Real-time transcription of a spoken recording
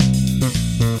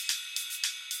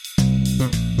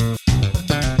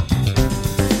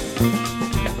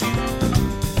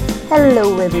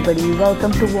Hello everybody,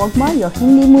 welcome to Wogma, your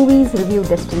Hindi movies review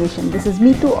destination. This is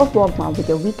me too of Wogma with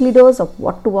your weekly dose of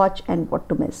what to watch and what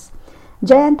to miss.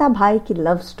 Jayanta Bhai ki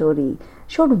love story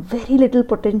showed very little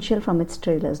potential from its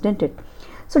trailers, didn't it?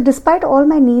 So despite all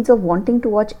my needs of wanting to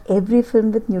watch every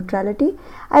film with neutrality,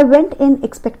 I went in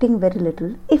expecting very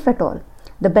little, if at all.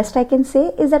 The best I can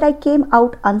say is that I came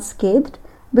out unscathed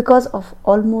because of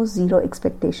almost zero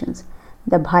expectations.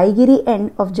 The Bhaigiri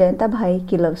end of Jayanta Bhai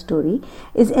ki love story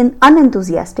is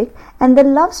unenthusiastic and the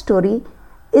love story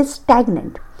is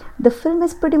stagnant. The film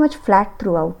is pretty much flat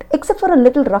throughout, except for a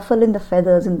little ruffle in the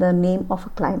feathers in the name of a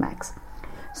climax.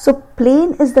 So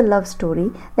plain is the love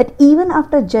story that even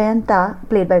after Jayanta,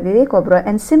 played by Vivek Oberoi,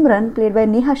 and Simran, played by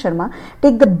Neha Sharma,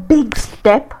 take the big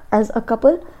step as a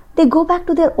couple, they go back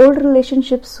to their old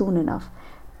relationship soon enough.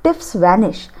 Tiffs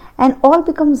vanish and all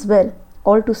becomes well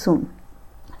all too soon.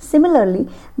 Similarly,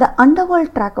 the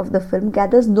underworld track of the film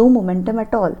gathers no momentum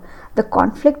at all. The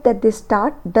conflict that they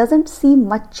start doesn't see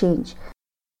much change.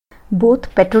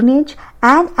 Both patronage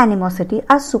and animosity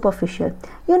are superficial.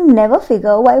 You never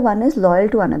figure why one is loyal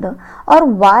to another or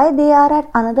why they are at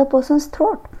another person's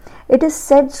throat. It is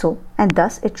said so, and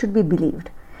thus it should be believed.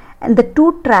 And the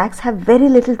two tracks have very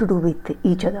little to do with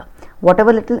each other.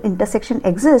 Whatever little intersection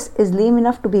exists is lame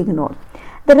enough to be ignored.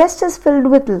 The rest is filled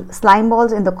with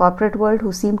slimeballs in the corporate world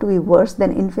who seem to be worse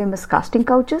than infamous casting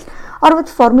couches, or with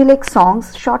formulaic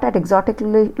songs shot at exotic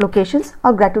locations,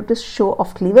 or gratuitous show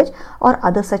of cleavage or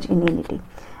other such inanity.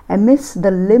 Amidst the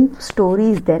limp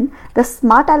stories then, the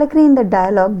smart alegory in the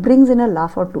dialogue brings in a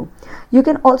laugh or two. You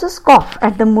can also scoff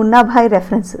at the Munna Bhai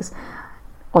references.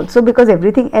 Also, because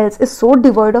everything else is so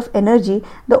devoid of energy,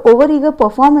 the overeager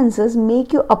performances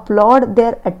make you applaud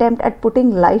their attempt at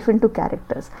putting life into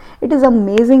characters. It is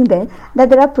amazing then that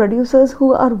there are producers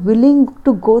who are willing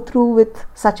to go through with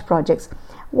such projects.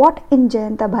 What in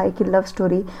Jayanta Bhai ki love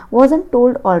story wasn't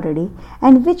told already,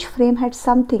 and which frame had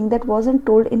something that wasn't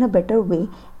told in a better way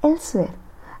elsewhere?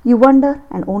 You wonder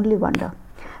and only wonder.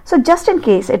 So just in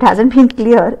case it hasn't been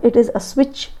clear, it is a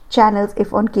switch channels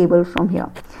if on cable from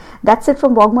here. That's it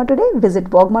from Wogma today.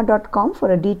 Visit wogma.com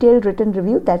for a detailed written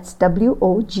review. That's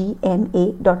WOGMA.com.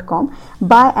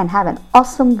 Bye and have an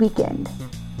awesome weekend.